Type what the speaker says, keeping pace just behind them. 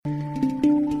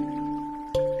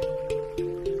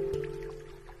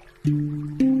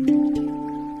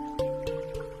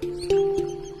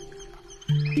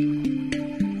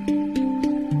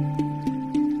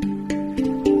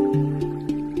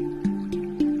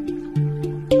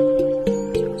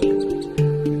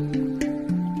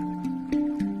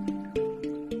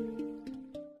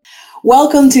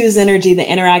Welcome to Zenergy, the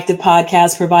interactive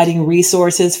podcast providing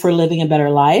resources for living a better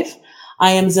life.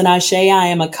 I am Zenashe. I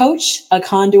am a coach, a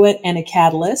conduit, and a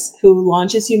catalyst who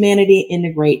launches humanity into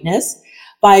greatness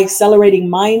by accelerating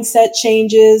mindset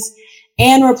changes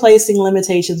and replacing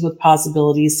limitations with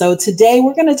possibilities. So today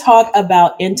we're going to talk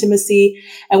about intimacy,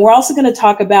 and we're also going to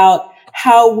talk about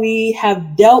how we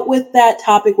have dealt with that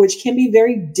topic, which can be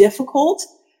very difficult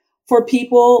for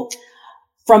people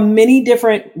from many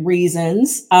different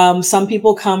reasons. Some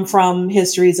people come from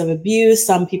histories of abuse.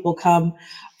 Some people come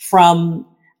from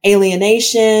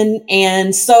alienation.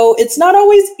 And so it's not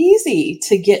always easy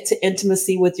to get to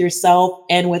intimacy with yourself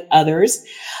and with others.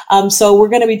 So we're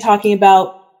going to be talking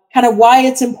about kind of why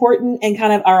it's important and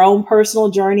kind of our own personal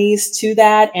journeys to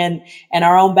that and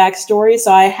our own backstory.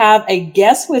 So I have a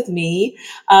guest with me,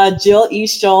 Jill E.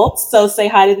 Schultz. So say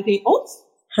hi to the people.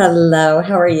 Hello,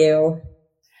 how are you?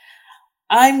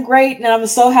 I'm great, and I'm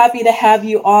so happy to have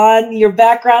you on. Your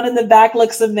background in the back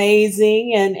looks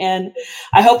amazing, and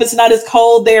I hope it's not as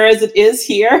cold there as it is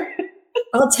here.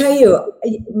 I'll tell you,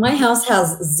 my house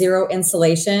has zero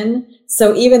insulation.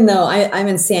 So even though I'm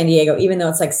in San Diego, even though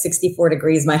it's like 64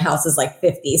 degrees, my house is like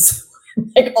 50s.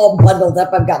 Like all bundled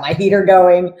up. I've got my heater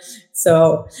going.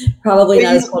 So probably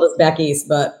not as cold as back east,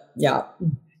 but yeah.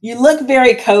 You look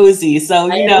very cozy, so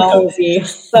cozy.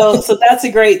 so that's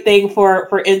a great thing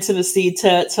for intimacy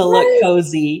to look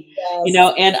cozy,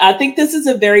 Yes. And I think this is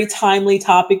a very timely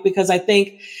topic because I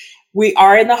think we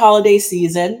are in the holiday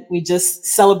season. We just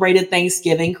celebrated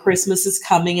Thanksgiving. Christmas is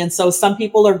coming. And so some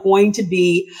people are going to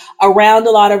be around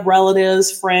a lot of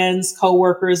relatives, friends,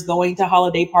 coworkers, going to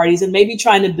holiday parties and maybe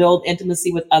trying to build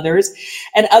intimacy with others.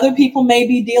 And other people may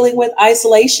be dealing with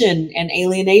isolation and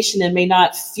alienation and may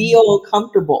not feel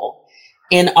comfortable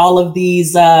in all of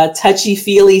these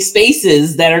touchy-feely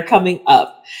spaces that are coming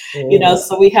up.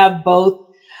 So we have both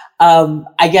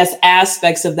I guess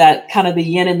aspects of that, kind of the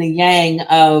yin and the yang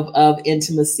of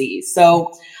intimacy.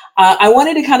 So I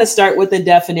wanted to kind of start with the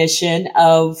definition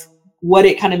of what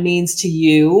it kind of means to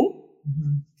you.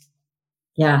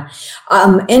 Yeah.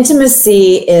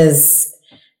 Intimacy is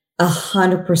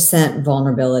 100%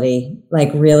 vulnerability, like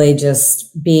really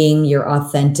just being your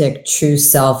authentic, true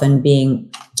self and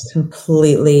being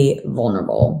completely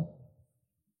vulnerable.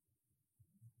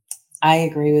 I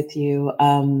agree with you.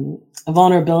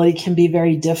 Vulnerability can be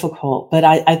very difficult, but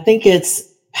I think it's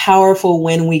powerful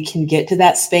when we can get to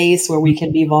that space where we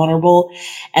can be vulnerable.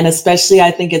 And especially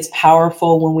I think it's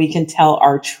powerful when we can tell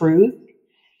our truth.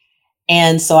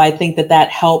 And so I think that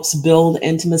helps build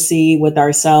intimacy with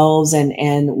ourselves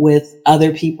and with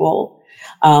other people.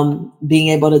 Being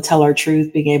able to tell our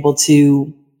truth, being able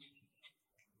to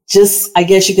just, I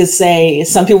guess you could say,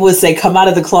 some people would say, come out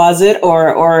of the closet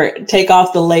or take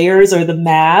off the layers or the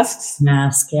masks.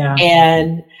 Mask, yeah.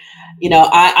 And,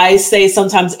 I say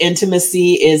sometimes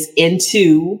intimacy is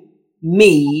into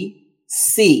me,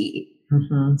 see.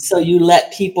 Mm-hmm. So you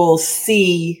let people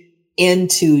see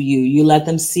into you. You let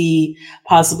them see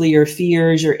possibly your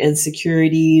fears, your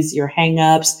insecurities, your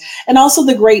hangups, and also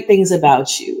the great things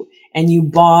about you. And you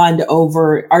bond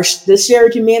over the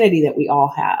shared humanity that we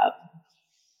all have.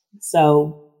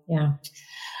 So, yeah.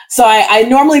 So I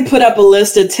normally put up a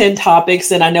list of 10 topics,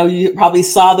 and I know you probably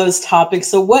saw those topics.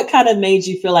 So what kind of made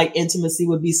you feel like intimacy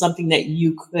would be something that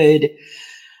you could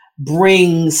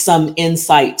bring some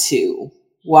insight to?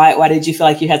 Why did you feel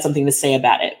like you had something to say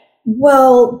about it?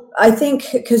 Well, I think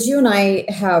because you and I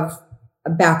have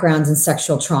backgrounds in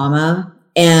sexual trauma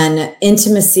and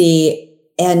intimacy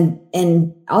and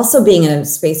also being in a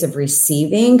space of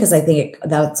receiving, because I think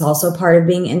that's also part of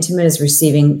being intimate is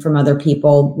receiving from other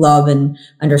people, love and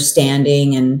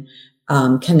understanding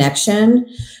and connection,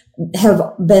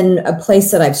 have been a place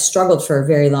that I've struggled for a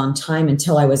very long time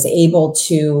until I was able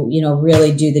to,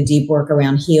 really do the deep work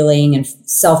around healing and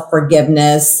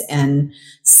self-forgiveness and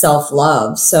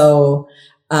self-love. So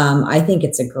I think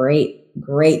it's a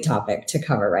great topic to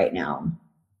cover right now.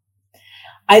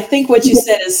 I think what you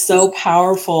said is so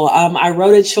powerful. I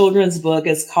wrote a children's book.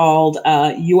 It's called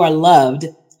You Are Loved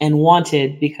and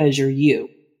Wanted Because You're You.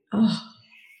 Oh.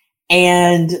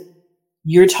 And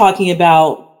you're talking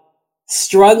about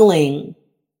struggling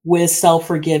with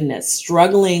self-forgiveness,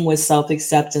 struggling with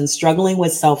self-acceptance, struggling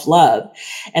with self-love.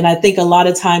 And I think a lot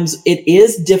of times it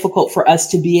is difficult for us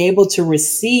to be able to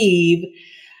receive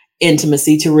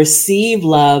intimacy, to receive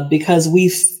love, because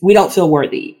we don't feel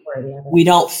worthy. We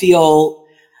don't feel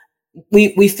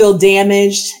we feel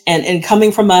damaged, and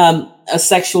coming from a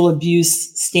sexual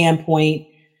abuse standpoint,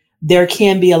 there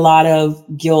can be a lot of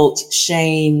guilt,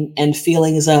 shame, and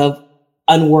feelings of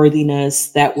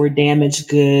unworthiness, that we're damaged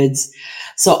goods.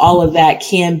 So all of that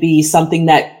can be something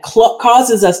that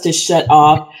causes us to shut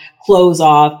off, close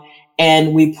off,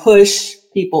 and we push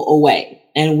people away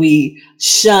and we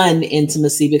shun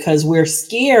intimacy because we're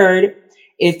scared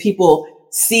if people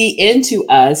see into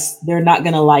us, they're not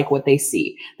going to like what they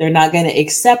see. They're not going to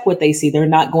accept what they see. They're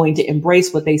not going to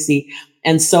embrace what they see.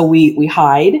 And so we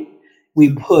hide,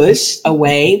 we push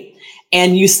away.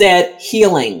 And you said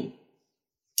healing.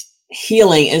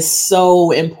 Healing is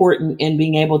so important in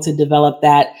being able to develop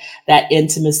that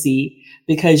intimacy,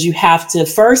 because you have to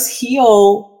first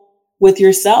heal with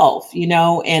yourself,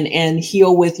 and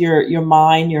heal with your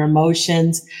mind, your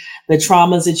emotions, the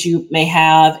traumas that you may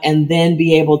have, and then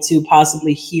be able to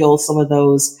possibly heal some of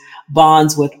those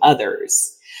bonds with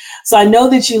others. So I know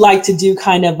that you like to do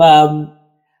kind of,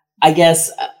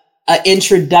 an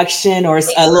introduction or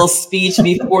a little speech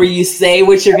before you say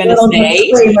what you're going to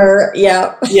say. Disclaimer,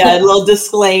 yeah. Yeah, a little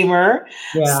disclaimer.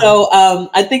 Yeah. So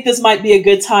I think this might be a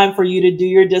good time for you to do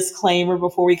your disclaimer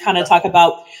before we kind of talk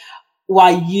about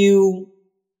why you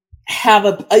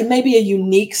have maybe a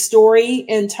unique story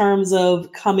in terms of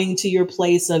coming to your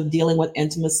place of dealing with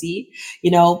intimacy.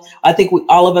 I think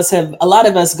a lot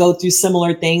of us go through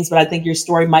similar things, but I think your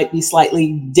story might be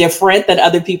slightly different than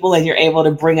other people, and you're able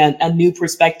to bring a new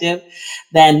perspective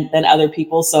than other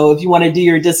people. So if you want to do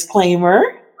your disclaimer.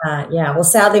 Yeah. Well,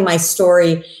 sadly, my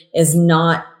story is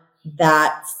not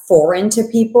that foreign to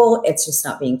people. It's just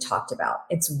not being talked about.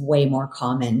 It's way more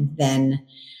common than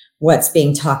what's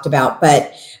being talked about.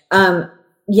 But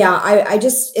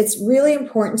it's really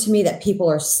important to me that people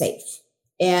are safe.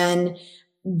 And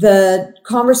the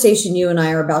conversation you and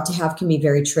I are about to have can be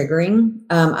very triggering.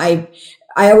 I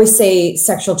always say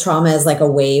sexual trauma is like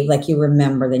a wave, like you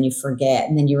remember, then you forget,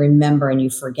 and then you remember and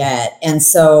you forget. And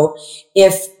so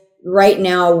if right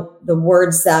now the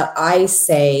words that I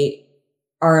say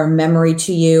are a memory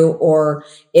to you, or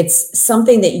it's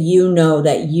something that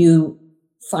that you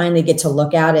finally get to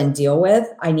look at and deal with,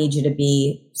 I need you to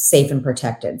be safe and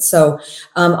protected. So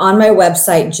on my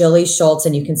website, Jill E. Schultz,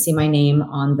 and you can see my name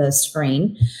on the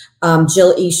screen,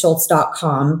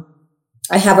 JillESchultz.com,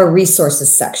 I have a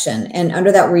resources section. And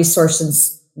under that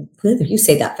resources, you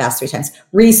say that fast 3 times,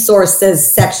 resources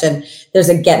section, there's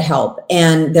a get help.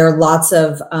 And there are lots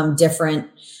of different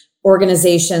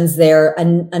organizations there,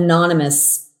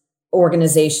 anonymous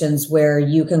organizations where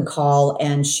you can call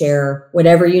and share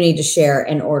whatever you need to share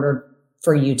in order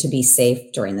for you to be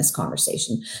safe during this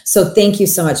conversation. So thank you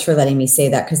so much for letting me say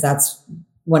that, because that's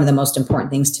one of the most important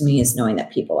things to me, is knowing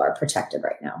that people are protected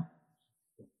right now.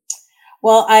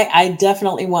 Well, I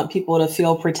definitely want people to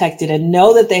feel protected and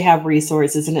know that they have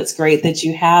resources. And it's great that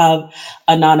you have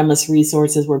anonymous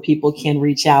resources where people can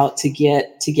reach out to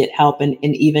get help and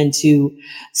even to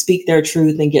speak their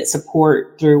truth and get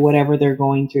support through whatever they're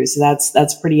going through. So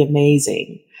that's pretty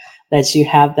amazing that you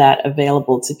have that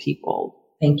available to people.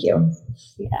 Thank you.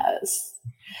 Yes.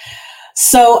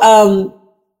 So,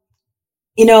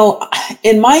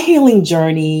 in my healing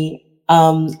journey,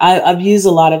 I've used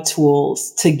a lot of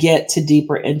tools to get to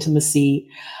deeper intimacy.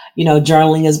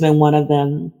 Journaling has been one of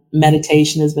them.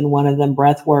 Meditation has been one of them.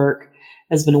 Breath work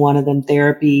has been one of them.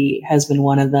 Therapy has been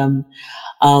one of them.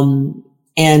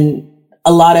 And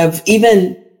a lot of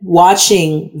even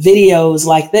watching videos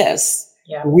like this,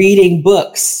 reading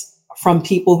books from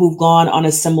people who've gone on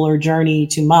a similar journey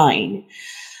to mine.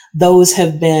 Those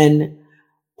have been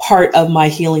part of my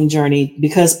healing journey,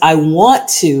 because I want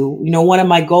to, one of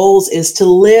my goals is to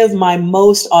live my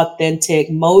most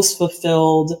authentic, most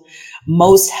fulfilled,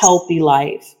 most healthy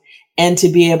life, and to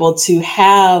be able to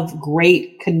have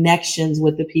great connections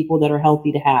with the people that are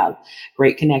healthy to have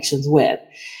great connections with.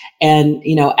 And,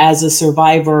 as a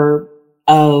survivor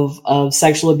of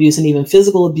sexual abuse and even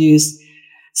physical abuse,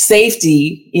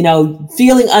 safety,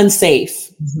 feeling unsafe,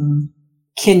 mm-hmm.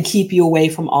 can keep you away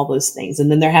from all those things.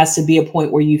 And then there has to be a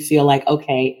point where you feel like,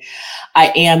 okay,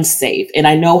 I am safe and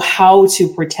I know how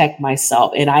to protect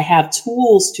myself and I have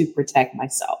tools to protect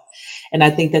myself. And I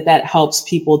think that helps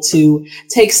people to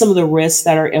take some of the risks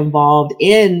that are involved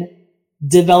in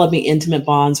developing intimate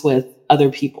bonds with other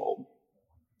people.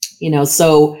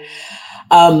 So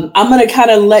I'm going to kind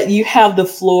of let you have the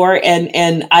floor.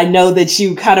 And I know that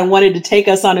you kind of wanted to take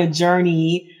us on a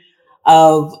journey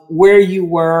of where you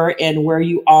were and where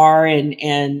you are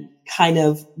and kind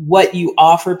of what you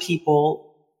offer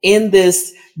people in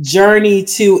this journey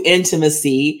to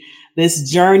intimacy, this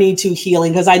journey to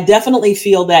healing. Because I definitely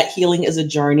feel that healing is a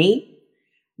journey,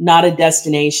 not a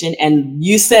destination. And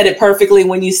you said it perfectly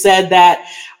when you said that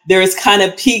there's kind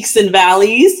of peaks and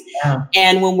valleys. Yeah.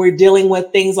 And when we're dealing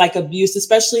with things like abuse,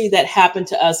 especially that happened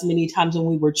to us many times when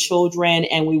we were children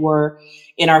and we were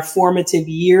in our formative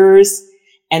years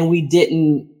and we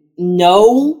didn't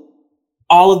know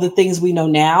all of the things we know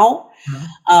now.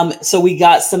 So we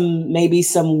got maybe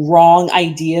some wrong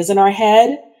ideas in our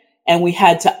head and we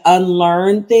had to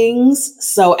unlearn things.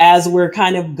 So as we're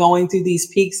kind of going through these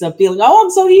peaks of feeling, oh,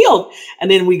 I'm so healed. And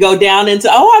then we go down into,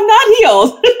 oh, I'm not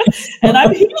healed and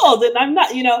I'm healed and I'm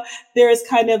not, there's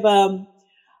kind of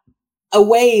a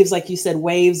waves, like you said,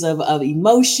 waves of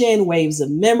emotion, waves of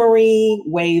memory,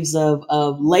 waves of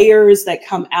layers that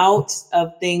come out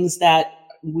of things that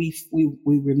we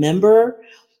remember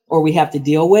or we have to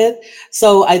deal with.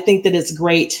 So I think that it's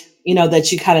great,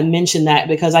 that you kind of mentioned that,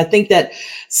 because I think that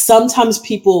sometimes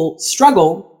people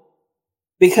struggle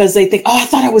because they think, oh, I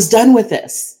thought I was done with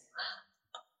this.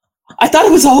 I thought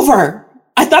it was over.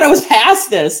 I thought I was past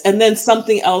this. And then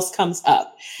something else comes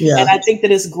up. Yeah. And I think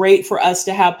that it's great for us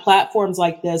to have platforms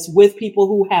like this with people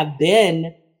who have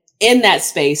been in that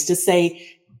space to say,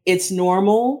 it's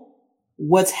normal.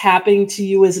 What's happening to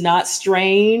you is not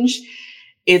strange.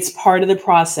 It's part of the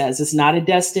process. It's not a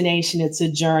destination. It's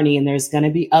a journey. And there's going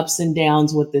to be ups and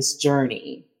downs with this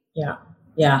journey. Yeah.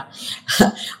 Yeah.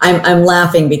 I'm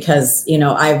laughing because,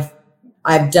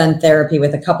 I've done therapy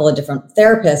with a couple of different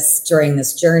therapists during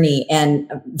this journey. And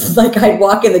like, I'd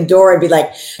walk in the door and be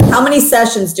like, how many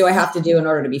sessions do I have to do in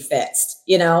order to be fixed?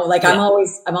 Yeah.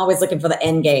 I'm always looking for the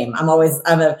end game. I'm always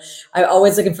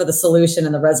looking for the solution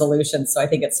and the resolution. So I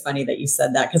think it's funny that you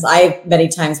said that, because I many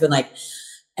times been like,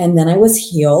 and then I was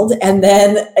healed. And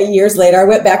then years later, I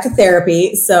went back to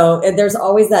therapy. So there's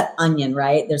always that onion,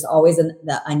 right? There's always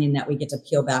the onion that we get to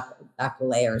peel back the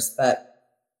layers. But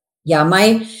yeah,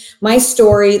 my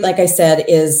story, like I said,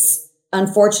 is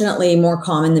unfortunately more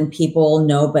common than people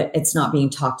know, but it's not being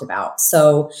talked about.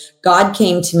 So God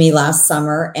came to me last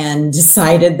summer and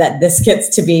decided that this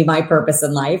gets to be my purpose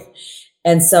in life.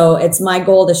 And so it's my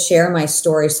goal to share my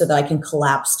story so that I can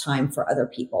collapse time for other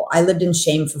people. I lived in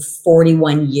shame for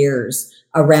 41 years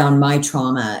around my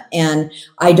trauma, and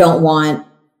I don't want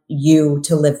you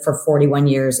to live for 41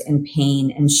 years in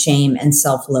pain and shame and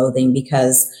self-loathing,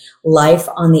 because life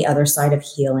on the other side of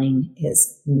healing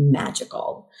is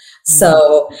magical.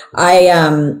 So I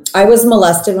was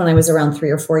molested when I was around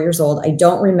 3 or 4 years old. I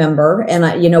don't remember.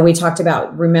 And we talked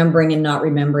about remembering and not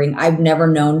remembering. I've never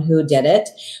known who did it.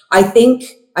 I think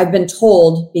I've been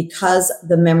told, because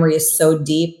the memory is so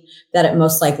deep, that it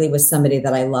most likely was somebody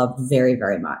that I loved very,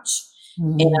 very much.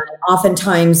 Mm-hmm. And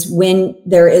oftentimes when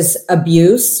there is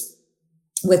abuse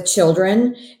with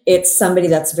children, it's somebody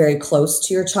that's very close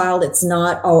to your child. It's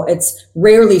not, it's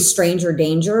rarely stranger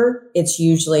danger. It's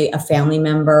usually a family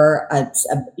member,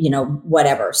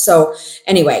 whatever. So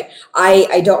anyway,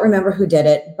 I don't remember who did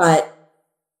it, but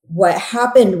what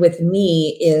happened with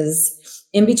me is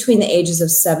in between the ages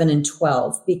of 7 and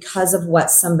 12, because of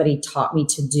what somebody taught me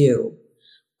to do,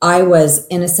 I was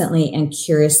innocently and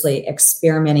curiously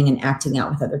experimenting and acting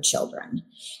out with other children.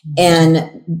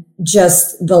 And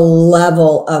just the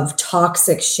level of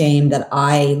toxic shame that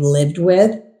I lived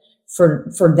with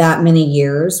for that many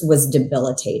years was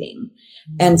debilitating.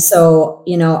 And so,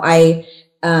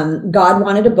 God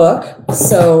wanted a book.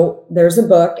 So there's a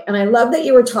book. And I love that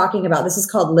you were talking about, this is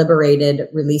called Liberated,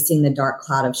 Releasing the Dark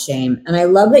Cloud of Shame. And I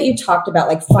love that you talked about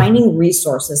like finding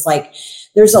resources. Like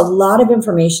there's a lot of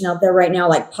information out there right now,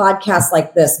 like podcasts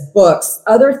like this, books,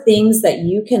 other things that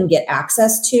you can get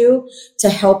access to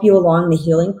help you along the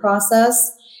healing process.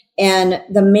 And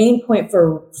the main point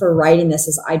for writing this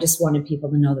is I just wanted people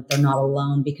to know that they're not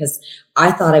alone, because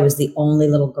I thought I was the only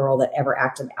little girl that ever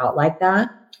acted out like that.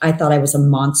 I thought I was a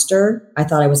monster. I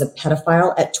thought I was a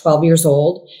pedophile at 12 years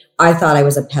old. I thought I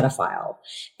was a pedophile.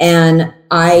 And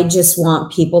I just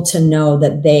want people to know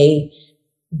that they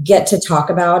get to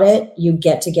talk about it. You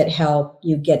get to get help.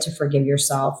 You get to forgive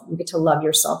yourself. You get to love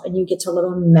yourself, and you get to live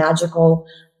a magical,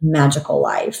 magical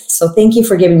life. So thank you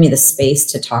for giving me the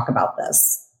space to talk about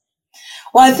this.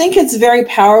 Well, I think it's very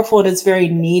powerful and it's very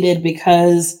needed,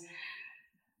 because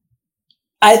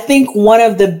I think one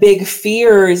of the big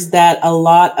fears that a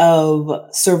lot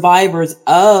of survivors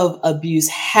of abuse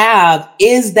have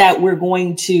is that we're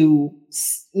going to,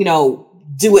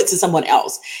 do it to someone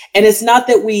else. And it's not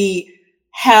that we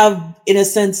have, in a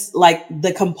sense, like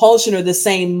the compulsion or the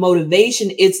same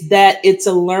motivation. It's that it's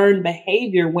a learned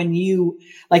behavior when you,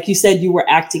 like you said, you were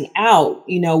acting out,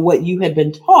 what you had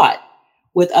been taught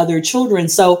with other children.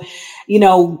 So,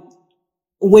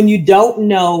 when you don't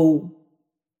know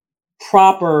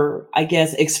proper, I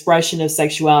guess, expression of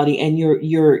sexuality, and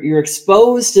you're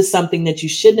exposed to something that you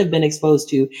shouldn't have been exposed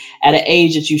to at an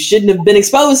age that you shouldn't have been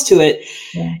exposed to it.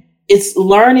 Yeah. It's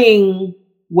learning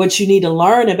what you need to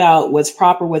learn about what's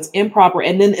proper, what's improper.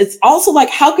 And then it's also like,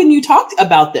 how can you talk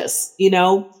about this,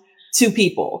 to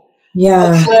people?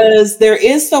 Yeah. Because there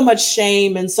is so much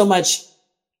shame and so much,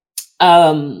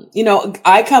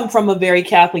 I come from a very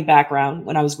Catholic background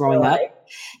when I was growing up.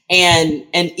 And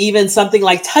even something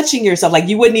like touching yourself, like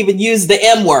you wouldn't even use the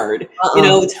M word,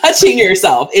 touching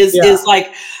yourself is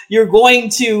like, you're going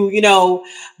to,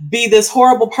 be this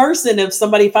horrible person if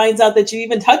somebody finds out that you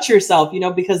even touch yourself,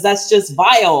 because that's just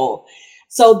vile.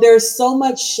 So there's so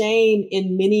much shame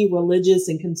in many religious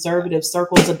and conservative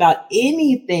circles about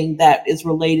anything that is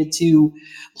related to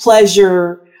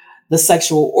pleasure, the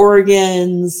sexual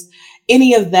organs,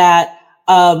 any of that.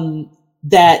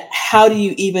 That how do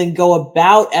you even go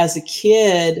about as a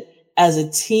kid, as a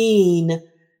teen,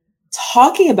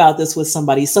 talking about this with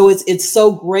somebody? So it's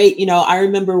so great. I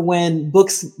remember when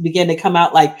books began to come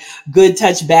out, like Good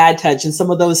Touch, Bad Touch, and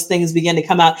some of those things began to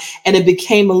come out, and it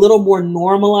became a little more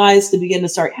normalized to begin to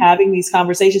start having these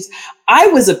conversations. I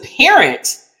was a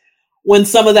parent when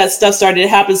some of that stuff started to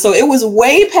happen. So it was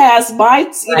way past my,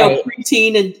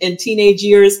 preteen and teenage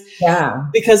years. Yeah.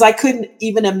 Because I couldn't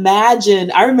even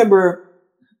imagine. I remember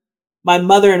my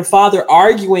mother and father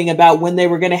arguing about when they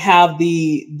were going to have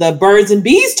the birds and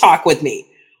bees talk with me.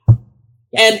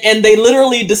 And they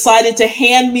literally decided to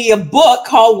hand me a book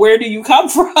called Where Do You Come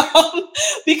From?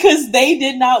 Because they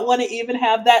did not want to even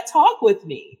have that talk with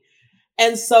me.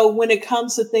 And so when it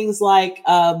comes to things like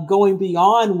going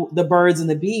beyond the birds and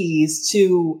the bees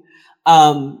to,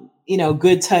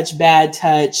 good touch, bad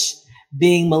touch,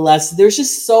 being molested, there's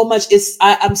just so much.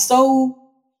 I'm so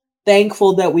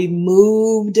thankful that we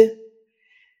moved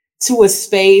to a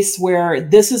space where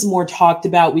this is more talked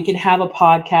about. We can have a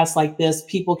podcast like this.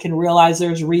 People can realize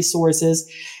there's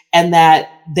resources and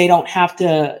that they don't have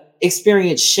to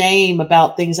experience shame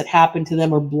about things that happened to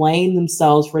them or blame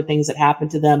themselves for things that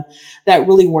happened to them that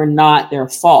really were not their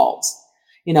fault.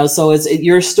 So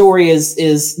your story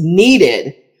is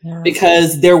needed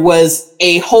because there was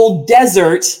a whole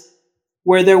desert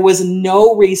where there was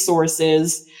no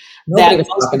resources that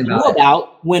most people knew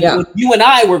about when you and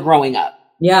I were growing up.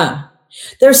 Yeah.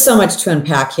 There's so much to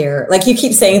unpack here. Like you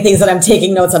keep saying things that I'm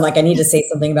taking notes. I'm like, I need to say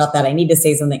something about that. I need to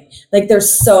say something. Like there's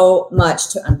so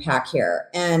much to unpack here.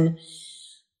 And,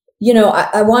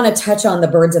 I want to touch on the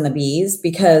birds and the bees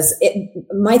because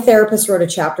my therapist wrote a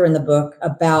chapter in the book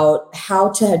about how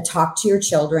to talk to your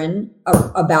children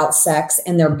about sex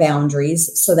and their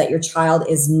boundaries so that your child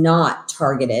is not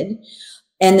targeted.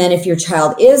 And then if your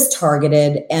child is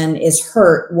targeted and is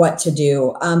hurt, what to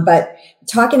do. But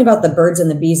talking about the birds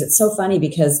and the bees, it's so funny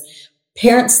because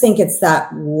parents think it's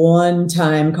that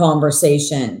one-time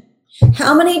conversation.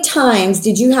 How many times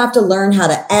did you have to learn how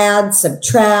to add,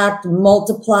 subtract,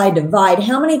 multiply, divide?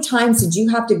 How many times did you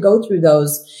have to go through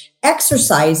those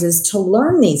exercises to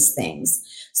learn these things?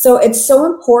 So it's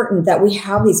so important that we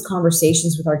have these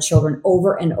conversations with our children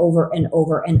over and over and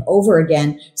over and over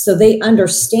again so they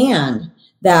understand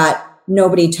that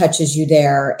nobody touches you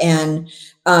there. And,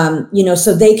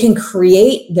 so they can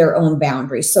create their own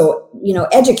boundaries. So,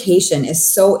 education is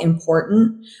so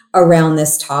important around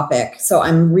this topic. So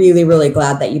I'm really, really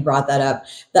glad that you brought that up.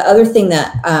 The other thing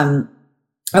that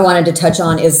I wanted to touch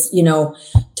on is,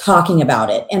 talking about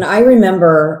it. And I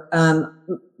remember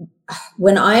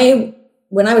when I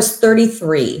was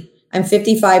 33, I'm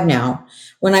 55 now.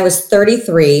 When I was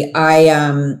 33,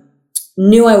 I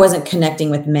knew I wasn't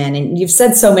connecting with men. And you've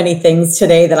said so many things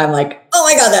today that I'm like, oh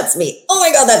my God, that's me. Oh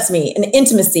my God, that's me. And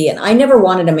intimacy. And I never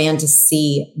wanted a man to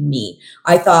see me.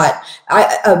 I thought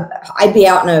I'd be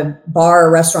out in a bar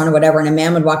or restaurant or whatever, and a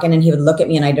man would walk in and he would look at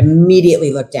me and I'd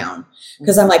immediately look down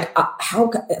because I'm like,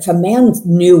 if a man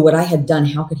knew what I had done,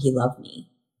 how could he love me?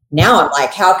 Now I'm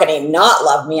like, how could he not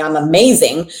love me? I'm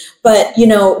amazing. But,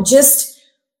 just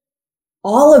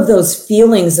all of those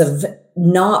feelings of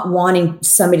not wanting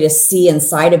somebody to see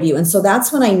inside of you. And so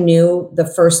that's when I knew the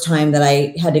first time that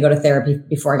I had to go to therapy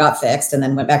before I got fixed, and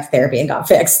then went back to therapy and got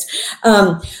fixed.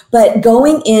 But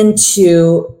going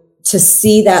into to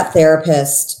see that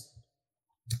therapist,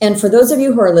 and for those of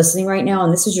you who are listening right now,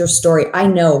 and this is your story, I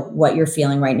know what you're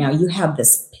feeling right now. You have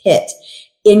this pit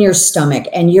in your stomach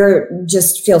and you're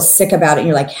just feel sick about it. And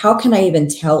you're like, how can I even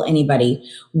tell anybody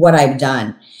what I've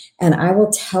done? And I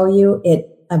will tell you, it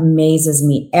amazes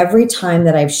me every time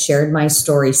that I've shared my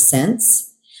story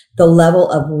since, the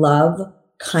level of love,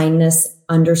 kindness,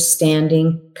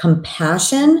 understanding,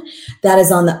 compassion that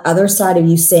is on the other side of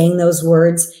you saying those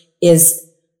words is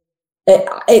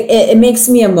It makes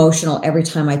me emotional every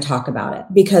time I talk about it,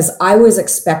 because I was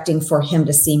expecting for him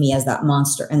to see me as that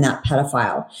monster and that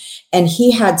pedophile. And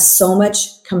he had so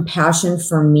much compassion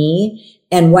for me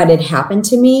and what had happened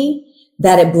to me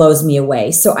that it blows me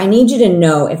away. So I need you to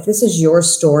know, if this is your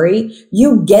story,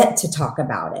 you get to talk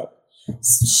about it.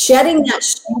 Shedding that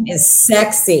shame is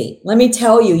sexy. Let me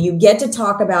tell you, you get to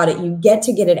talk about it. You get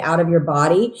to get it out of your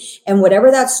body. And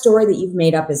whatever that story that you've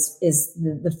made up is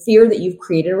the fear that you've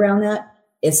created around that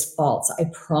is false. I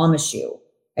promise you.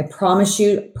 I promise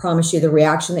you the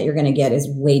reaction that you're going to get is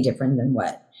way different than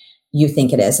what you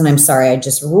think it is. And I'm sorry, I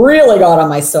just really got on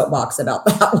my soapbox about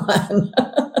that one.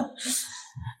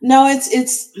 No,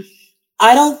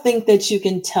 I don't think that you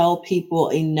can tell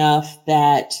people enough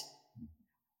that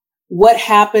what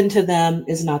happened to them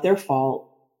is not their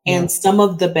fault. Yeah. And some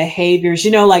of the behaviors,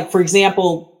 like, for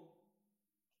example,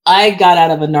 I got out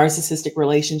of a narcissistic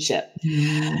relationship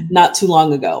not too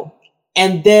long ago.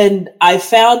 And then I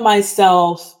found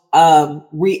myself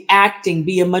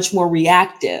being much more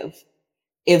reactive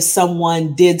if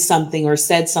someone did something or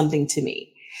said something to me.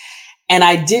 And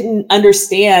I didn't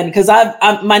understand, because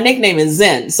my nickname is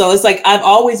Zen. So it's like, I've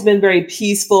always been very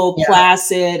peaceful,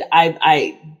 placid. I've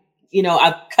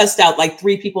cussed out like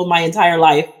 3 people in my entire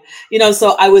life,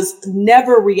 so I was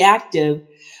never reactive.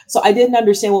 So I didn't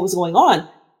understand what was going on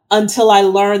until I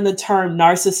learned the term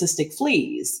narcissistic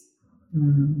fleas.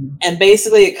 Mm-hmm. And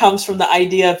basically it comes from the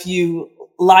idea, if you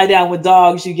lie down with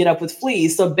dogs, you get up with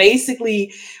fleas. So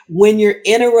basically, when you're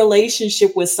in a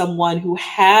relationship with someone who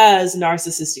has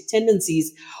narcissistic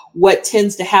tendencies, what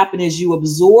tends to happen is you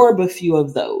absorb a few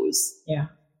of those. Yeah.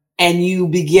 And you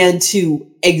begin to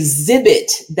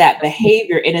exhibit that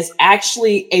behavior. And it's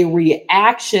actually a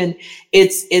reaction.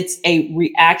 It's a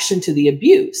reaction to the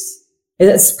abuse.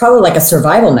 It's probably like a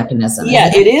survival mechanism.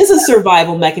 Yeah, it is a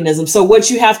survival mechanism. So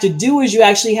what you have to do is you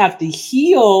actually have to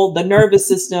heal the nervous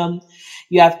system.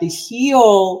 You have to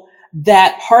heal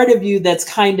that part of you that's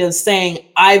kind of saying,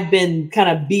 I've been kind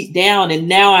of beat down and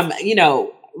now I'm,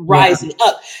 rising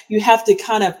up. You have to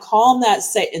kind of calm that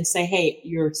and say, hey,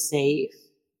 you're safe.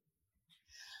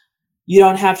 You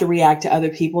don't have to react to other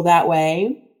people that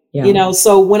way. Yeah.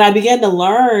 So when I began to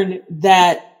learn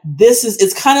that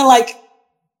it's kind of like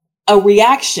a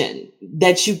reaction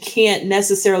that you can't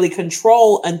necessarily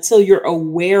control until you're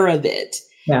aware of it.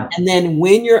 Yeah. And then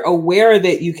when you're aware of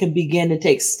it, you can begin to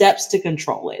take steps to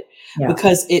control it,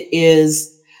 because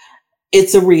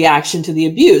it's a reaction to the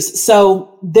abuse.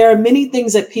 So there are many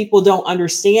things that people don't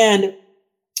understand.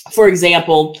 For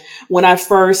example, when I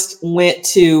first went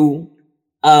to,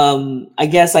 I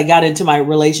guess I got into my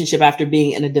relationship after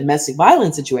being in a domestic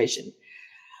violence situation.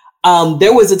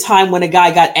 There was a time when a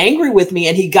guy got angry with me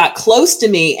and he got close to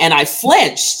me and I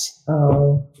flinched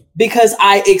because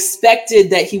I expected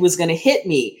that he was going to hit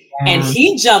me. Yeah. And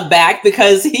he jumped back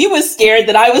because he was scared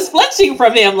that I was flinching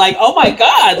from him. Like, oh my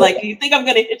God, like, you think I'm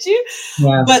going to hit you?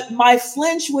 Yeah. But my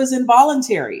flinch was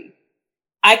involuntary.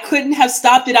 I couldn't have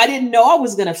stopped it. I didn't know I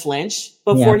was going to flinch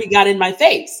before he got in my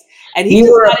face. And he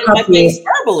just got in my face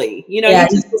verbally. He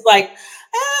just was like,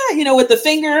 with the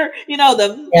finger, you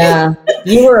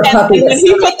were a puppy. And when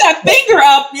he put that finger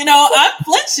up, I'm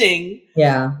flinching.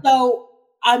 Yeah. So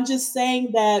I'm just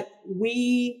saying that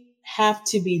we have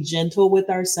to be gentle with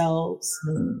ourselves.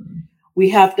 We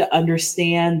have to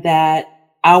understand that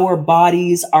our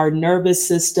bodies, our nervous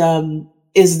system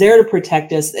is there to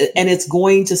protect us. And it's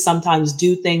going to sometimes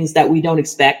do things that we don't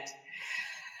expect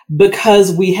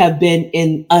because we have been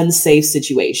in unsafe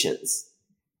situations.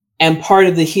 And part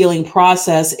of the healing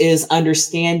process is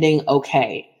understanding,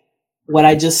 okay, what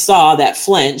I just saw, that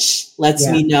flinch, lets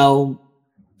me know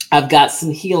I've got some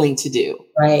healing to do.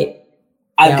 Right.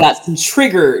 I've got some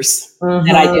triggers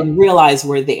that I didn't realize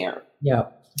were there.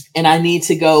 Yep. And I need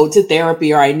to go to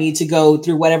therapy, or I need to go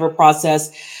through whatever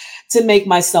process to make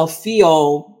myself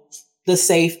feel the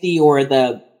safety or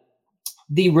the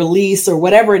release or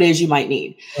whatever it is you might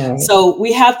need. Right. So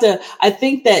we have to, I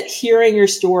think that hearing your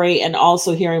story and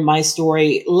also hearing my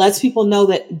story lets people know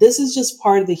that this is just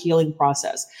part of the healing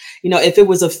process. If it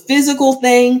was a physical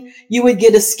thing, you would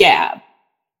get a scab.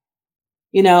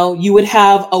 You would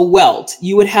have a welt,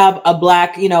 you would have a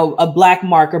black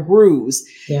mark, a bruise.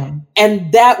 Yeah.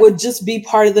 And that would just be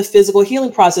part of the physical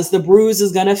healing process. The bruise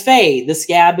is going to fade. The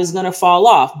scab is going to fall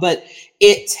off, but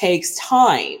it takes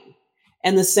time.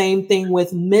 And the same thing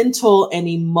with mental and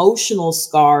emotional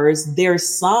scars. They're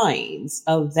signs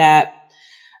of that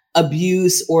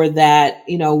abuse or that,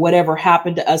 whatever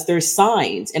happened to us. There's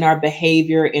signs in our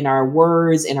behavior, in our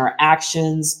words, in our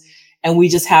actions. And we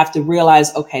just have to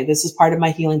realize, okay, this is part of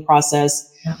my healing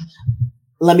process. Yeah.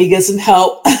 Let me get some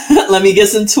help. Let me get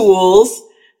some tools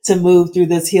to move through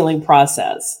this healing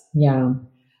process. Yeah.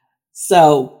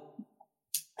 So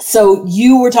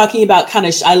you were talking about kind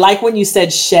of, I like when you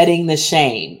said shedding the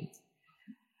shame,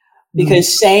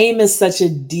 because shame is such a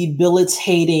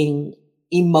debilitating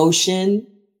emotion.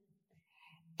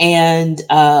 And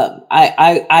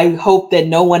I hope that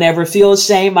no one ever feels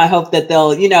shame. I hope that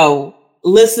they'll,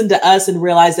 listen to us and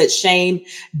realize that shame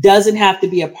doesn't have to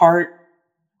be a part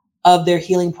of their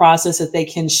healing process, that they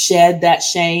can shed that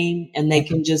shame and they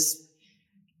can just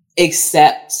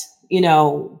accept,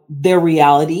 their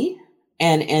reality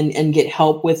and get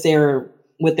help with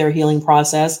their healing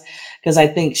process. Because I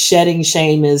think shedding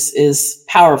shame is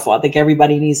powerful. I think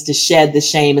everybody needs to shed the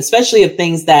shame, especially of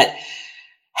things that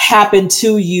happened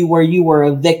to you where you were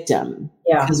a victim.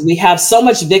 Yeah. Because we have so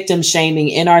much victim shaming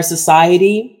in our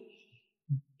society,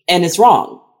 and it's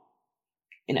wrong,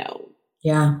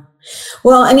 Yeah.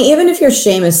 Well, and even if your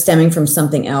shame is stemming from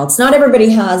something else, not everybody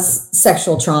has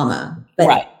sexual trauma, but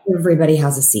right. Everybody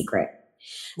has a secret.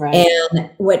 Right.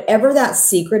 And whatever that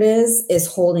secret is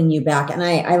holding you back. And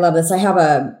I love this. I have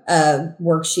a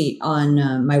worksheet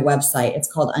on my website.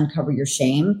 It's called Uncover Your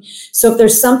Shame. So if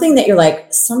there's something that you're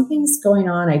like, something's going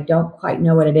on, I don't quite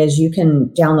know what it is, you can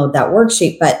download that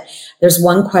worksheet. But there's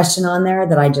one question on there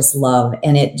that I just love,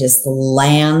 and it just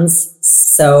lands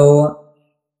so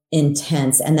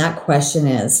intense. And that question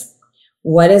is,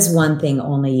 what is one thing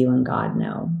only you and God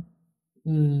know?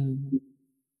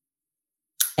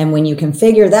 And when you can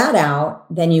figure that out,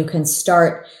 then you can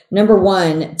start, number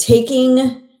one,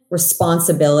 taking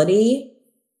responsibility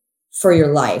for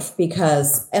your life.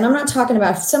 Because, and I'm not talking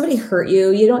about if somebody hurt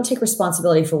you, you don't take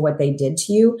responsibility for what they did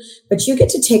to you, but you get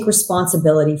to take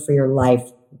responsibility for your life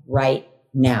right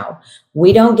now.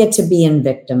 We don't get to be in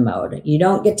victim mode. You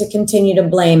don't get to continue to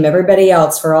blame everybody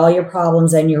else for all your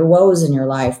problems and your woes in your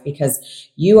life, because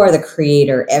you are the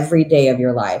creator every day of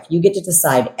your life. You get to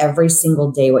decide every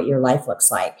single day what your life looks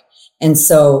like. And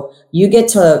so you get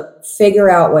to figure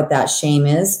out what that shame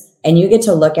is, and you get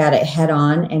to look at it head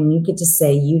on, and you get to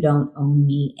say, you don't own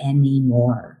me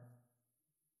anymore.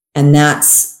 And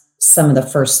that's some of the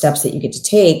first steps that you get to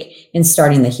take in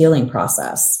starting the healing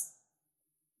process.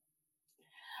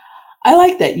 I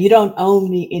like that. You don't own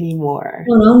me anymore.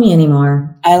 You don't own me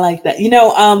anymore. I like that.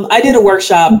 I did a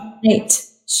workshop. Right.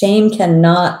 Shame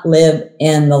cannot live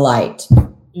in the light.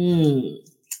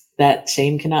 That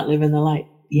shame cannot live in the light.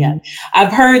 Yeah.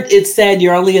 I've heard it said,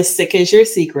 you're only as sick as your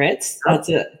secrets. That's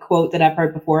a quote that I've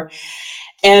heard before.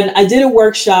 And I did a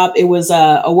workshop. It was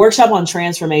a workshop on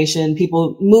transformation,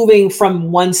 people moving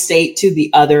from one state to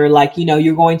the other. Like,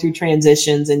 you're going through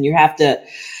transitions and you have to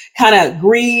kind of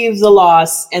grieve the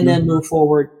loss and then move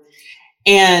forward.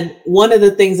 And one of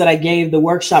the things that I gave the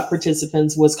workshop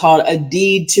participants was called A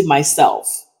Deed to Myself.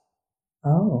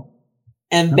 Oh.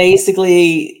 And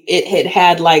basically it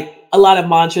had like a lot of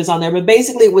mantras on there, but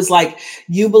basically it was like,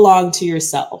 you belong to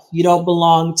yourself. You don't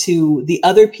belong to the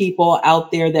other people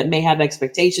out there that may have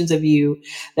expectations of you,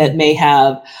 that may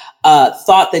have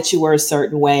thought that you were a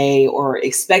certain way or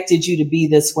expected you to be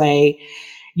this way.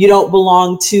 You don't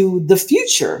belong to the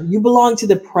future. You belong to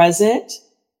the present,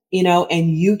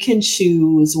 and you can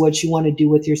choose what you want to do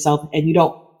with yourself, and you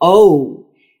don't owe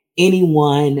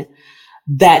anyone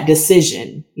that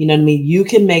decision. You know what I mean? You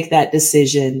can make that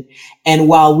decision. And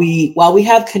while we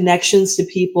have connections to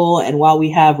people and while we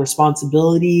have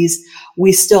responsibilities,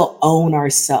 we still own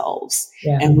ourselves.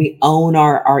 Yeah. And we own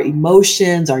our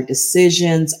emotions, our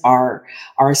decisions, our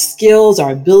skills,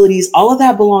 our abilities. All of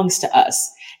that belongs to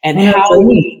us. And how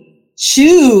we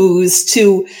choose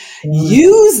to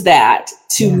use that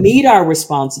to meet our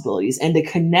responsibilities and to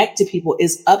connect to people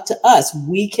is up to us.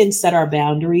 We can set our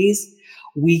boundaries.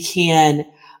 We can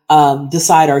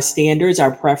decide our standards,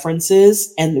 our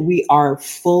preferences, and we are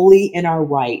fully in our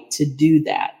right to do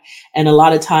that. And a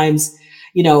lot of times,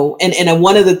 and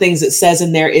one of the things it says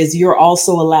in there is you're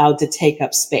also allowed to take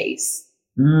up space.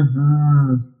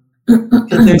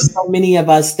 Because there's so many of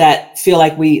us that feel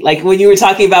like when you were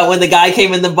talking about when the guy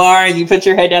came in the bar and you put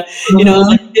your head down, it was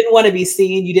like you didn't want to be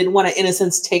seen. You didn't want to, in a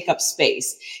sense, take up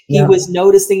space. He was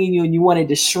noticing you and you wanted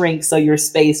to shrink so your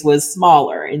space was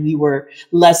smaller and you were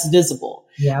less visible.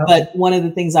 Yeah. But one of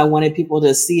the things I wanted people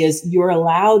to see is you're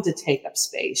allowed to take up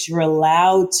space. You're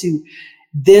allowed to,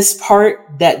 this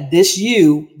part this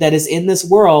you that is in this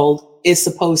world is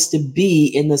supposed to be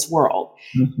in this world.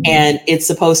 And it's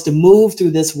supposed to move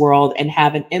through this world and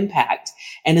have an impact.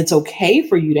 And it's okay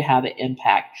for you to have an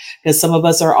impact, because some of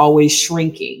us are always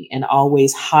shrinking and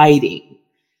always hiding,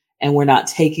 and we're not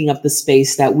taking up the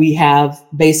space that we have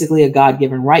basically a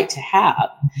God-given right to have.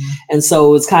 And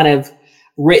so it's kind of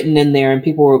written in there, and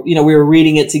people were, we were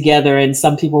reading it together, and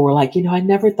some people were like, I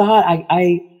never thought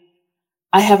I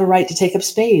I have a right to take up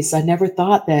space. I never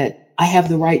thought that I have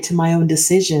the right to my own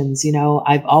decisions.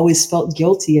 I've always felt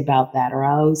guilty about that, or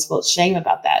I always felt shame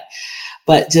about that.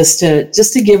 But just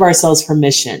to give ourselves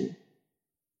permission.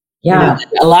 Yeah.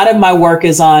 A lot of my work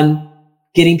is on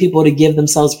getting people to give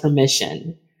themselves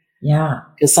permission. Yeah.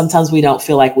 Because sometimes we don't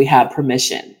feel like we have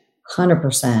permission.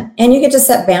 100%. And you get to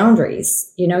set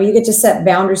boundaries. You get to set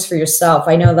boundaries for yourself.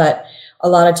 I know that a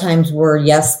lot of times we're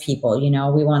yes people,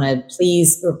 we want to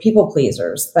please, or people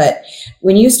pleasers. But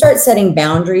when you start setting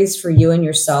boundaries for you and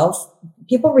yourself,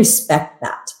 people respect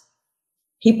that.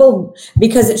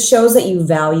 Because it shows that you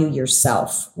value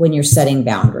yourself when you're setting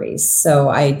boundaries. So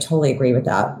I totally agree with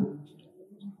that.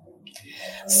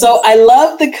 So I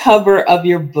love the cover of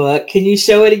your book. Can you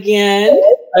show it again?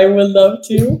 I would love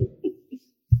to.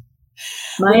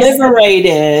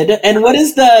 Liberated. And what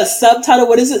is the subtitle?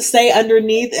 What does it say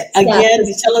underneath? Again,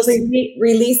 tell us.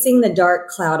 Releasing the dark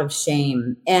cloud of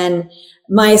shame. And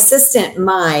my assistant,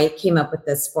 Mai, came up with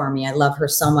this for me. I love her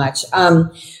so much.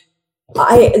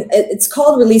 It's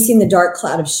called Releasing the Dark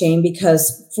Cloud of Shame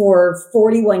because for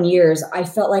 41 years, I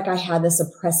felt like I had this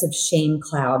oppressive shame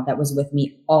cloud that was with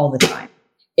me all the time.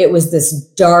 It was this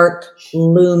dark,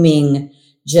 looming,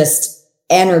 just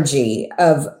energy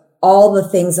of all the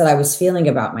things that I was feeling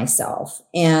about myself.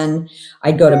 And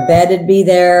I'd go to bed, it'd be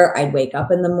there. I'd wake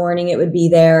up in the morning, it would be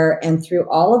there. And through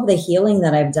all of the healing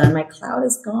that I've done, my cloud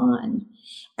is gone.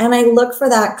 And I look for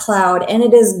that cloud and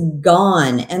it is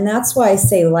gone. And that's why I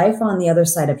say life on the other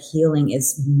side of healing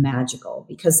is magical,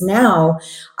 because now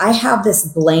I have this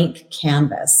blank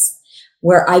canvas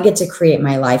where I get to create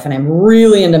my life, and I'm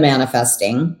really into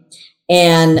manifesting.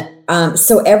 And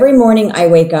so every morning I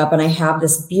wake up and I have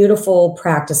this beautiful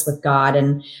practice with God.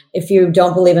 And if you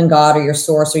don't believe in God or your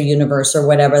source or universe or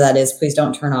whatever that is, please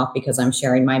don't turn off because I'm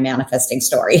sharing my manifesting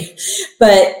story.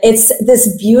 But it's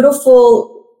this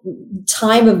beautiful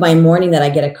time of my morning that I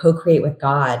get to co-create with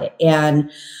God. And,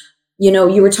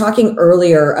 you were talking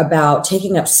earlier about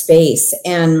taking up space,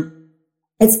 and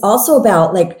it's also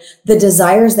about like the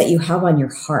desires that you have on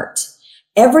your heart.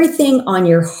 Everything on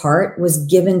your heart was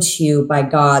given to you by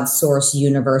God, source,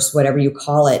 universe, whatever you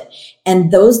call it.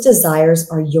 And those desires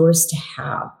are yours to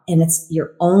have. And it's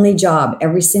your only job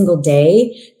every single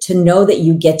day to know that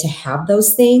you get to have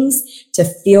those things, to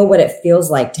feel what it feels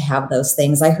like to have those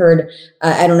things. I heard,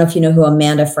 I don't know if you know who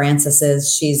Amanda Francis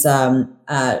is. She's a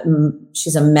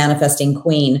manifesting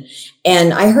queen.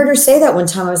 And I heard her say that one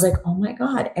time. I was like, oh my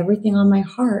God, everything on my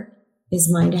heart is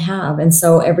mine to have. And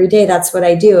so every day that's what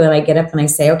I do. And I get up and I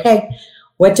say, okay,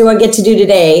 what do I get to do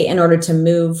today in order to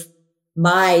move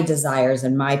my desires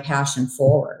and my passion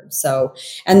forward? So,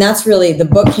 and that's really the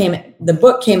book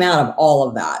came out of all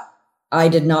of that. I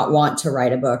did not want to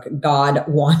write a book. God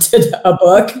wanted a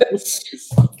book.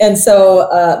 And so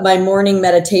my morning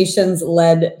meditations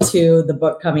led to the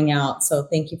book coming out. So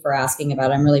thank you for asking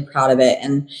about it. I'm really proud of it.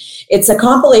 And it's a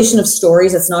compilation of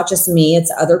stories. It's not just me.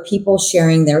 It's other people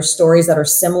sharing their stories that are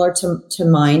similar to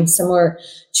mine, similar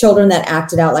children that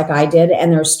acted out like I did.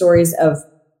 And there are stories of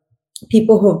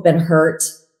people who have been hurt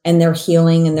and their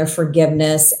healing and their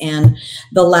forgiveness. And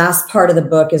the last part of the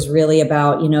book is really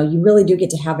about, you really do get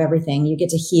to have everything. You get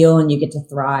to heal and you get to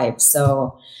thrive.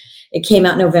 So it came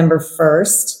out November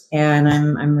 1st, and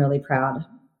I'm really proud.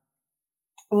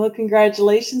 Well,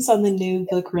 congratulations on the new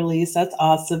book release. That's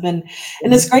awesome. And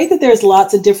it's great that there's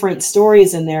lots of different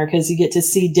stories in there because you get to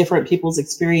see different people's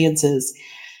experiences.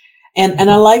 And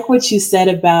I like what you said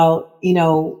about,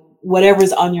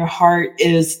 whatever's on your heart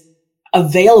is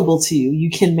available to you. You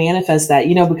can manifest that,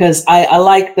 because I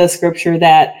like the scripture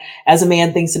that as a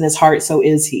man thinks in his heart, so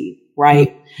is he, right?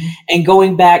 Mm-hmm. And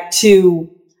going back to,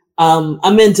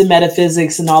 I'm into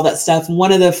metaphysics and all that stuff. And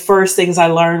one of the first things I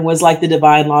learned was like the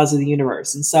divine laws of the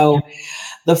universe. And so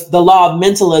the law of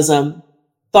mentalism,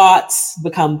 thoughts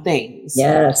become things.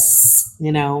 Yes.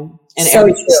 And so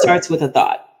everything starts with a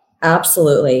thought.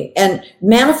 Absolutely. And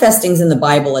manifesting's in the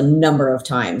Bible a number of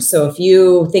times. So if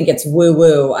you think it's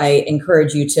woo-woo, I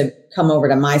encourage you to come over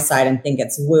to my side and think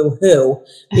it's woo-hoo,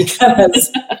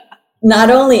 because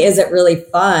not only is it really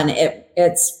fun, it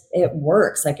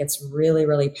works. Like it's really,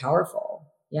 really powerful.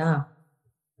 Yeah.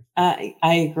 I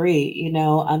agree.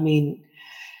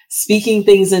 Speaking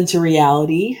things into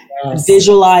reality, yes.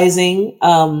 Visualizing,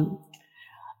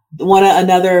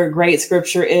 another great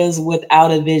scripture is without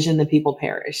a vision, the people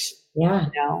perish. Yeah.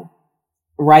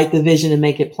 Write the vision and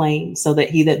make it plain so that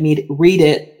he that read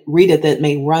it that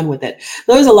may run with it.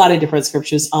 There's a lot of different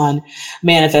scriptures on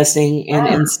manifesting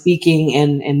and speaking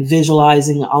and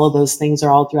visualizing. All of those things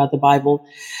are all throughout the Bible.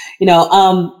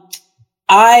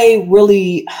 I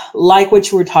really like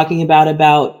what you were talking about,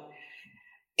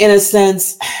 in a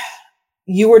sense,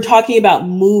 you were talking about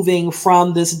moving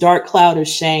from this dark cloud of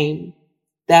shame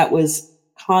that was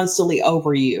constantly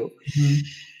over you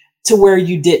to where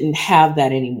you didn't have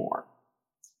that anymore.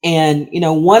 And,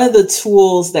 one of the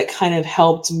tools that kind of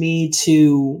helped me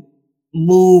to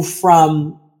move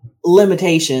from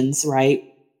limitations, right,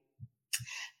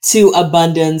 to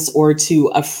abundance or to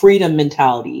a freedom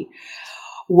mentality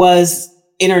was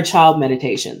inner child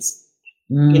meditations.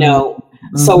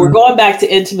 So we're going back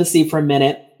to intimacy for a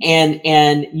minute,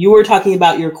 and you were talking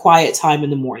about your quiet time in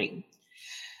the morning.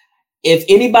 If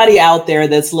anybody out there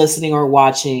that's listening or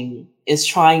watching is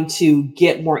trying to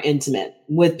get more intimate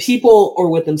with people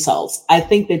or with themselves, I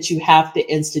think that you have to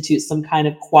institute some kind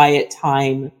of quiet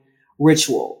time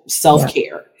ritual,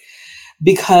 self-care,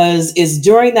 because it's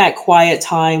during that quiet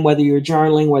time, whether you're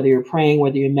journaling, whether you're praying,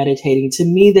 whether you're meditating, to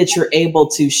me, that you're able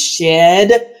to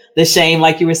shed the shame.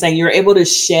 Like you were saying, you're able to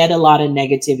shed a lot of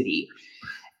negativity.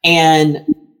 And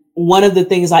one of the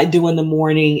things I do in the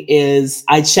morning is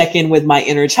I check in with my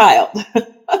inner child.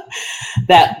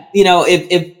 That,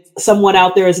 if someone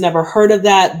out there has never heard of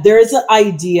that, there's an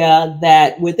idea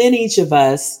that within each of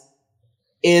us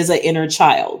is an inner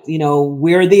child.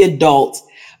 We're the adult,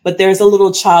 but there's a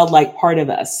little childlike part of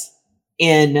us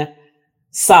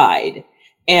inside.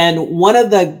 And one of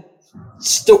the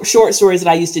short stories that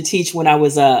I used to teach when I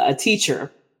was a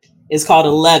teacher is called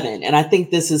 11. And I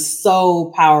think this is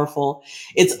so powerful.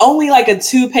 It's only like a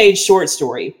 2-page short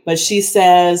story, but she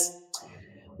says,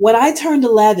 when I turned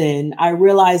 11, I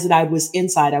realized that I was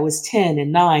inside. I was 10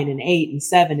 and 9 and 8 and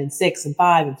 7 and 6 and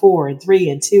 5 and 4 and 3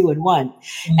 and 2 and 1.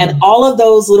 Mm-hmm. And all of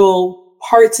those little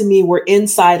parts of me were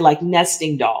inside like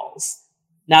nesting dolls.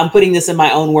 Now I'm putting this in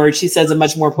my own words. She says it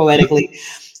much more poetically.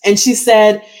 And she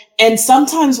said, and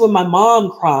sometimes when my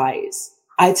mom cries,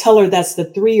 I tell her that's the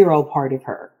 3-year-old part of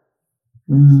her.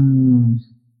 Mm.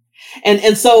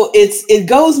 And so it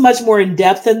goes much more in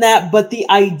depth than that. But the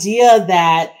idea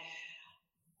that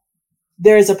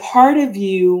there's a part of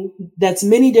you that's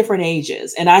many different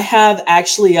ages. And I have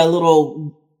actually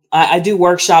I do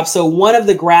workshops. So one of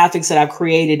the graphics that I've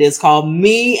created is called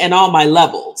Me and All My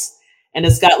Levels. And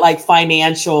it's got like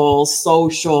financial,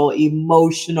 social,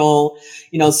 emotional,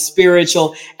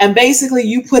 spiritual. And basically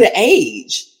you put an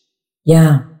age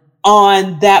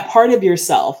on that part of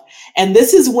yourself. And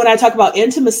this is when I talk about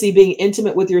intimacy, being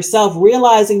intimate with yourself,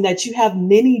 realizing that you have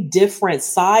many different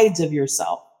sides of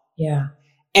yourself. Yeah.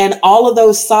 And all of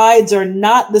those sides are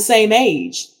not the same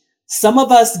age. Some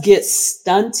of us get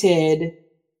stunted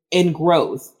in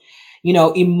growth.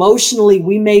 Emotionally,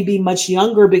 we may be much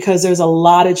younger because there's a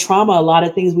lot of trauma, a lot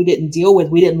of things we didn't deal with.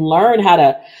 We didn't learn how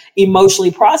to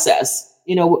emotionally process,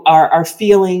 our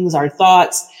feelings, our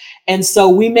thoughts. And so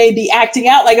we may be acting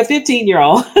out like a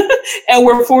 15-year-old and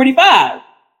we're 45.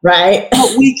 Right.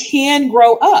 But we can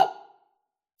grow up.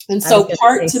 And so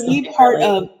part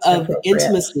of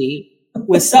intimacy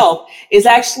with self is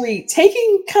actually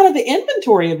taking kind of the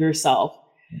inventory of yourself.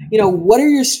 What are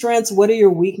your strengths? What are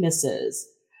your weaknesses?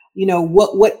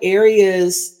 What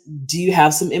areas do you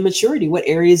have some immaturity? What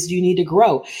areas do you need to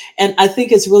grow? And I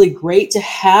think it's really great to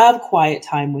have quiet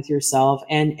time with yourself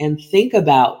and think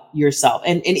about yourself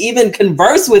and even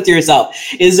converse with yourself.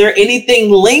 Is there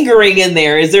anything lingering in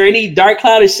there? Is there any dark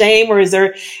cloud of shame, or is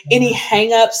there any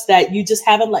hangups that you just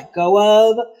haven't let go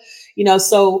of?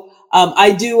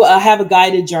 I do have a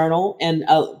guided journal, and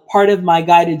part of my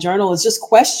guided journal is just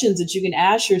questions that you can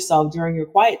ask yourself during your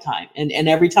quiet time. And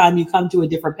every time you come to a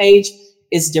different page,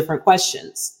 it's different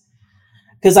questions.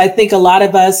 Because I think a lot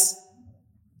of us,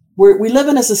 we live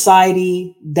in a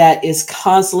society that is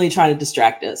constantly trying to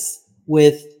distract us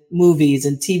with movies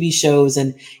and TV shows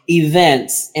and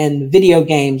events and video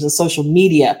games and social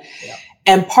media. Yeah.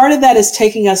 And part of that is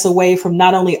taking us away from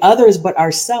not only others, but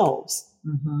ourselves.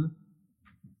 Mm-hmm.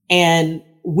 And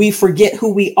we forget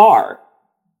who we are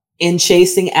in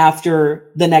chasing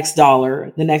after the next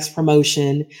dollar, the next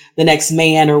promotion, the next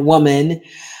man or woman,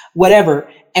 whatever.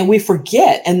 And we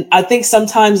forget. And I think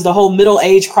sometimes the whole middle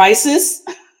age crisis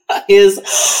is,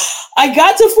 I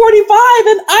got to 45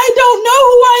 and I don't know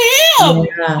who I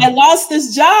am. Yeah. I lost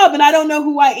this job and I don't know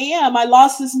who I am. I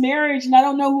lost this marriage and I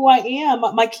don't know who I am.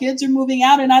 My kids are moving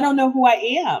out and I don't know who I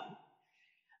am.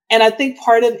 And I think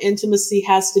part of intimacy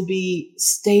has to be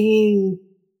staying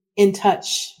in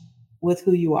touch with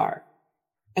who you are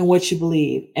and what you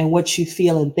believe and what you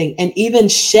feel and think, and even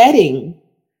shedding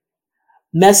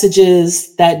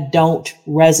messages that don't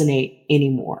resonate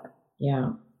anymore.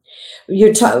 Yeah.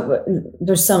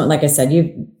 There's some, like I said,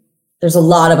 there's a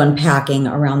lot of unpacking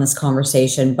around this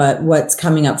conversation, but what's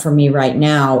coming up for me right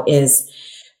now is,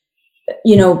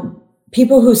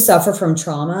 people who suffer from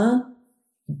trauma,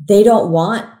 they don't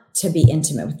want to be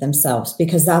intimate with themselves,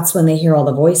 because that's when they hear all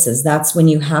the voices. That's when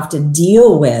you have to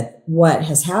deal with what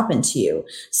has happened to you.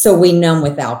 So we numb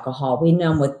with alcohol, we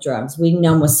numb with drugs, we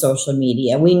numb with social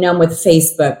media, we numb with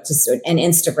Facebook and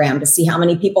Instagram to see how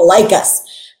many people like us,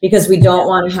 because we don't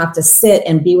want to have to sit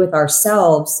and be with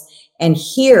ourselves and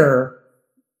hear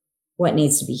what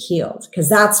needs to be healed. Because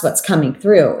that's what's coming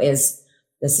through is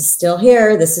this is still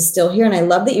here. This is still here. And I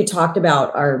love that you talked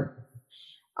about our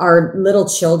little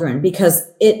children, because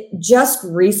it just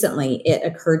recently, it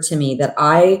occurred to me that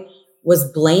I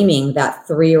was blaming that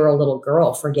 3-year-old little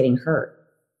girl for getting hurt.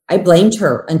 I blamed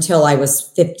her until I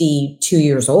was 52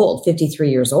 years old,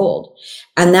 53 years old.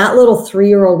 And that little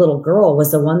 3-year-old little girl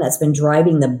was the one that's been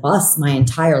driving the bus my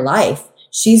entire life.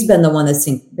 She's been the one that's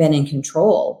been in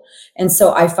control. And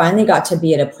so I finally got to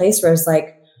be at a place where I was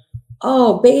like,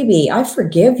 oh, baby, I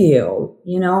forgive you.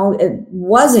 You know, it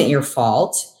wasn't your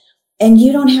fault. And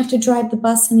you don't have to drive the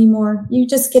bus anymore. You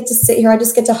just get to sit here. I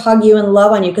just get to hug you and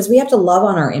love on you, because we have to love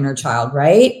on our inner child,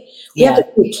 right? We have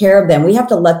to take care of them. We have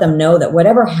to let them know that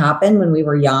whatever happened when we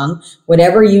were young,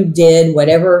 whatever you did,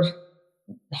 whatever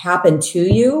happened to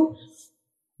you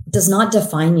does not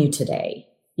define you today.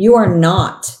 You are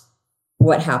not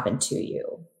what happened to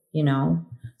you, you know?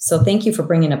 So thank you for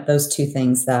bringing up those two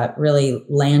things that really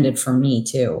landed for me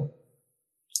too.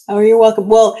 Oh, you're welcome.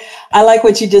 Well, I like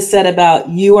what you just said about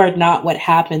you are not what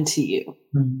happened to you.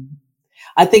 Mm-hmm.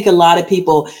 I think a lot of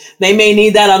people, they may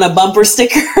need that on a bumper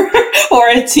sticker or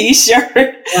a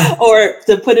t-shirt or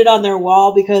to put it on their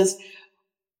wall, because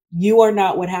you are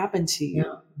not what happened to you.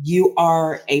 Yeah. You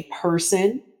are a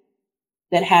person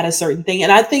that had a certain thing.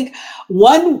 And I think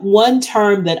one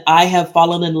term that I have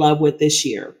fallen in love with this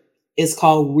year is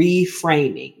called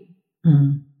reframing.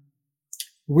 Mm-hmm.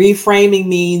 Reframing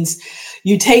means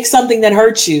you take something that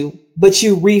hurts you, but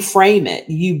you reframe it.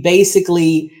 You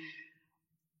basically,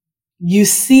 you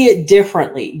see it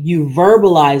differently. You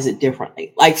verbalize it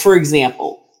differently. Like, for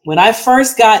example, when I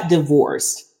first got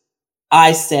divorced,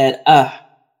 I said, I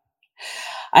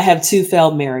have 2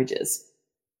 failed marriages.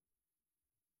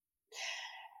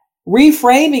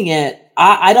 Reframing it,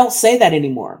 I don't say that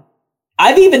anymore.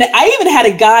 I even had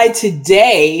a guy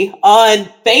today on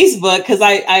Facebook, because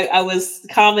I was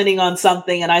commenting on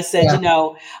something and I said, you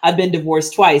know, I've been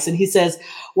divorced twice. And he says,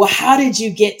 well, how did you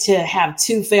get to have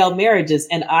 2 failed marriages?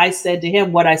 And I said to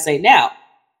him what I say now.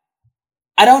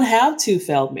 I don't have 2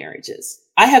 failed marriages.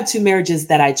 I have 2 marriages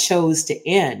that I chose to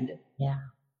end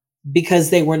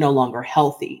because they were no longer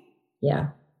healthy. Yeah.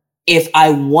 If I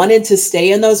wanted to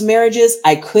stay in those marriages,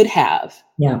 I could have.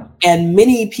 Yeah. And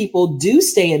many people do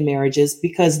stay in marriages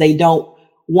because they don't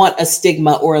want a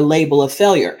stigma or a label of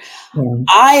failure. Yeah.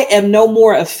 I am no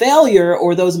more a failure,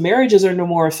 or those marriages are no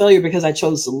more a failure because I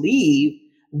chose to leave,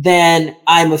 than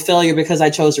I'm a failure because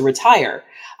I chose to retire.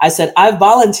 I said, I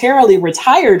voluntarily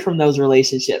retired from those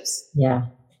relationships. Yeah.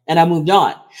 And I moved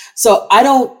on. So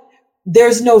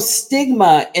there's no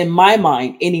stigma in my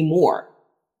mind anymore.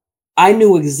 I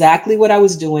knew exactly what I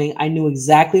was doing. I knew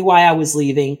exactly why I was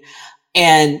leaving.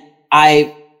 And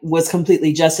I was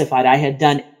completely justified. I had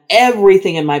done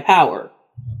everything in my power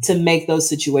to make those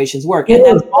situations work. And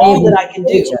that's all that I can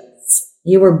do.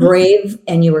 You were brave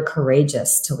and you were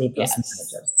courageous to leave those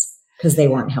marriages because they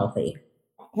weren't healthy.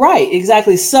 Right,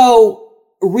 exactly. So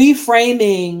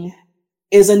reframing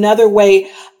is another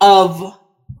way of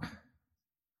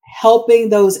helping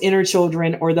those inner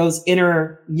children or those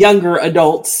inner younger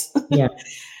adults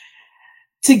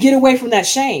to get away from that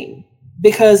shame.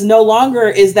 Because no longer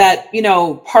is that, you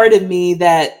know, part of me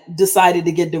that decided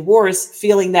to get divorced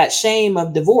feeling that shame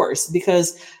of divorce,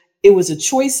 because it was a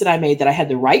choice that I made that I had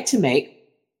the right to make.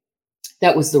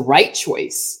 That was the right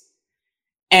choice.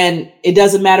 And it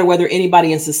doesn't matter whether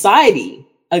anybody in society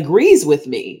agrees with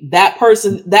me. That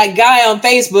person, that guy on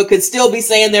Facebook could still be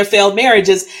saying they're failed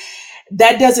marriages.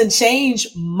 That doesn't change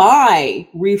my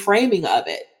reframing of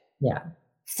it. Yeah.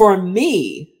 For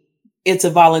me, it's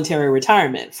a voluntary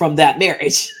retirement from that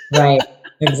marriage. Right.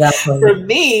 Exactly. For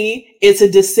me, it's a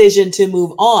decision to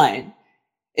move on.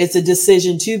 It's a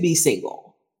decision to be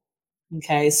single.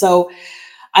 Okay. So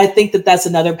I think that that's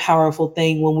another powerful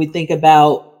thing when we think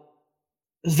about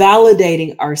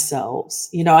validating ourselves.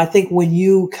 You know, I think when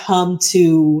you come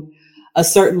to a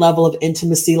certain level of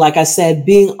intimacy, like I said,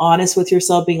 being honest with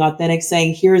yourself, being authentic,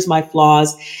 saying, here's my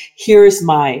flaws, here's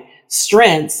my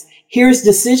strengths, here's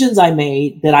decisions I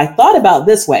made that I thought about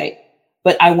this way,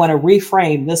 but I want to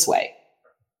reframe this way.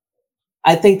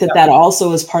 I think that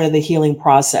also is part of the healing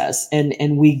process.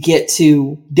 And we get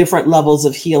to different levels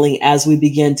of healing as we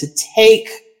begin to take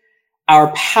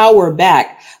our power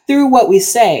back through what we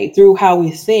say, through how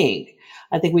we think.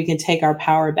 I think we can take our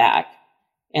power back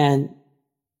and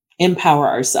empower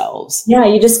ourselves. Yeah,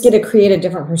 you just get to create a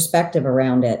different perspective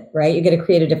around it, right? You get to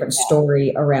create a different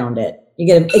story around it. It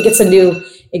gets a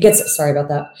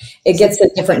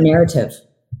different narrative.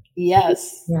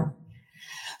 Yes. Yeah.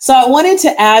 So I wanted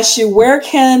to ask you, where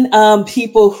can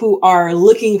people who are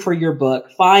looking for your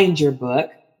book find your book?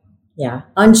 Yeah.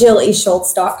 On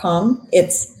JillESchultz.com.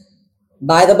 It's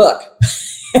buy the book.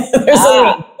 There's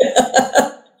a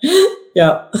link.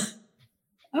 Yeah.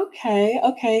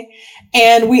 Okay.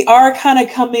 And we are kind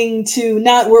of coming to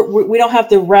we don't have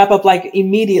to wrap up like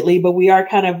immediately, but we are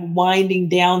kind of winding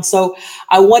down. So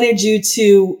I wanted you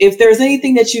to, if there's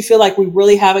anything that you feel like we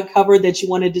really haven't covered that you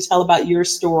wanted to tell about your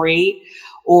story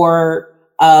or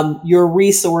your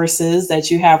resources that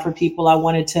you have for people, I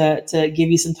wanted to give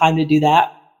you some time to do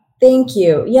that. Thank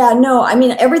you. Yeah, no, I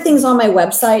mean, everything's on my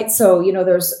website. So,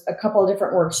 there's a couple of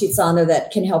different worksheets on there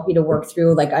that can help you to work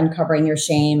through like uncovering your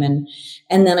shame. And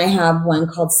then I have one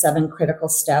called 7 Critical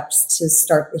Steps to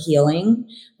Start the Healing,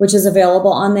 which is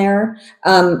available on there.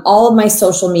 All of my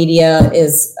social media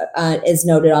is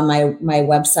noted on my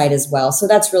website as well. So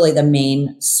that's really the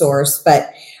main source.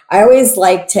 But I always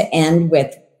like to end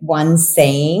with one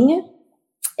saying,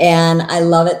 and I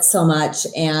love it so much.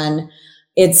 And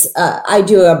it's, I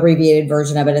do an abbreviated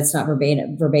version of it. It's not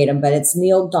verbatim, but it's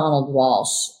Neale Donald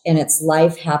Walsch, and it's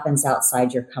life happens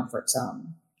outside your comfort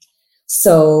zone.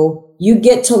 So you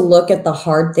get to look at the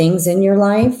hard things in your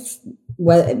life,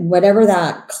 whatever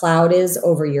that cloud is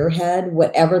over your head,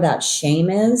 whatever that shame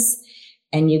is,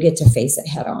 and you get to face it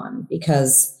head on,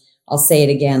 because I'll say it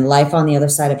again, life on the other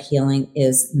side of healing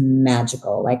is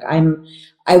magical. Like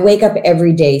I wake up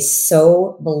every day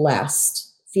so blessed,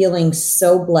 feeling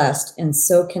so blessed and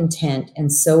so content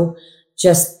and so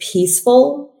just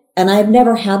peaceful. And I've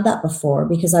never had that before,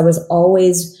 because I was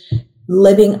always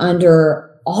living under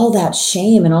all that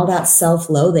shame and all that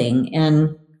self-loathing.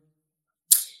 And,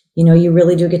 you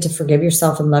really do get to forgive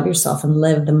yourself and love yourself and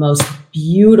live the most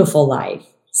beautiful life.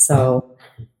 So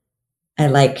I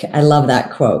love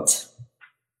that quote.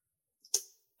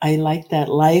 I like that.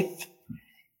 Life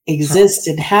exists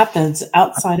and happens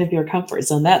outside of your comfort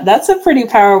zone. That's a pretty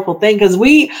powerful thing, because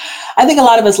I think a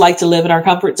lot of us like to live in our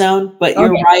comfort zone, but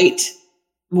you're right.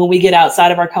 When we get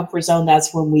outside of our comfort zone,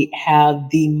 that's when we have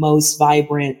the most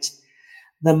vibrant,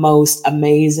 the most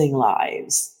amazing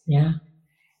lives. Yeah.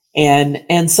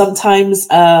 And sometimes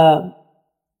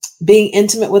being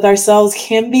intimate with ourselves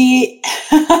can be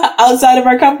outside of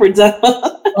our comfort zone.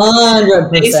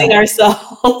 100%. Facing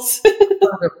ourselves.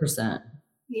 100%.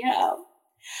 Yeah.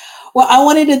 Well, I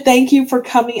wanted to thank you for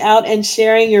coming out and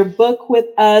sharing your book with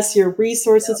us, your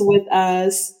resources with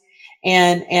us.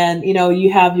 And you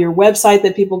have your website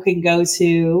that people can go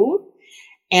to.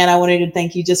 And I wanted to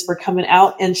thank you just for coming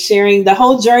out and sharing the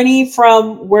whole journey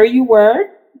from where you were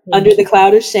under the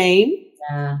cloud of shame.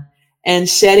 Yeah. And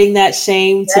shedding that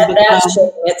shame to become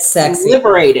it's sexy.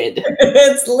 Liberated.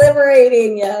 It's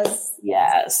liberating. Yes.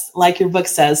 Yes. Like your book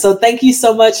says. So thank you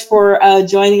so much for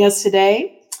joining us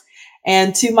today.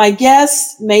 And to my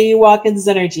guests, may you walk in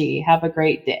Zenergy. Have a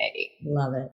great day.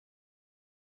 Love it.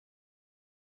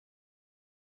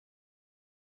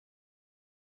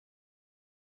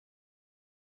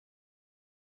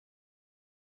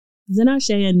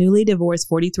 Zenashe, a newly divorced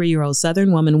 43-year-old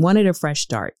Southern woman, wanted a fresh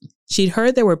start. She'd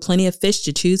heard there were plenty of fish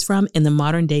to choose from in the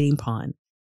modern dating pond.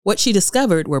 What she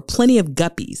discovered were plenty of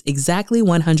guppies, exactly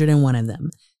 101 of them.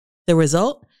 The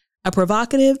result? A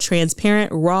provocative,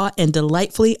 transparent, raw, and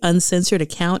delightfully uncensored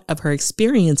account of her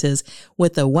experiences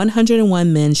with the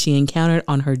 101 men she encountered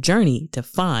on her journey to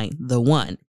find the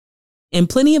one. In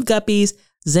Plenty of Guppies,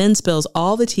 Zen spills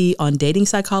all the tea on dating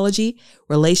psychology,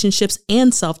 relationships,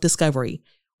 and self-discovery,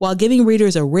 while giving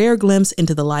readers a rare glimpse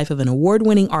into the life of an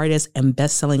award-winning artist and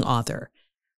best-selling author.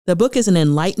 The book is an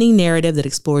enlightening narrative that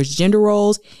explores gender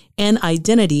roles and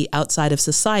identity outside of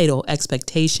societal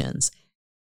expectations.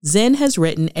 Zen has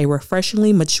written a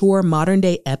refreshingly mature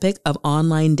modern-day epic of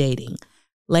online dating,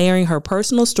 layering her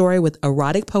personal story with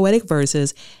erotic poetic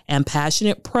verses and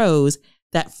passionate prose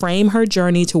that frame her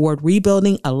journey toward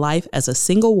rebuilding a life as a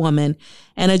single woman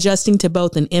and adjusting to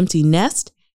both an empty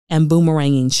nest and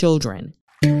boomeranging children.